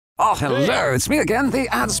Oh, hello, it's me again, the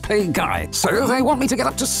AdsPay guy. So they want me to get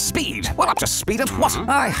up to speed. Well, up to speed at what?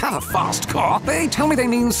 I have a fast car. They tell me they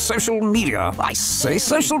mean social media. I say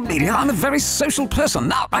social media, I'm a very social person.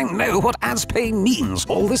 Now I know what AdsPay means.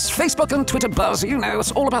 All this Facebook and Twitter buzz, you know,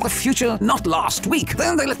 it's all about the future, not last week.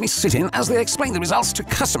 Then they let me sit in as they explain the results to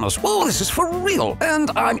customers. Oh, this is for real.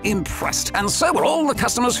 And I'm impressed. And so were all the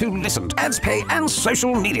customers who listened. AdsPay and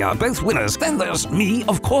social media, both winners. Then there's me,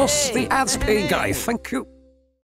 of course, the AdsPay guy. Thank you.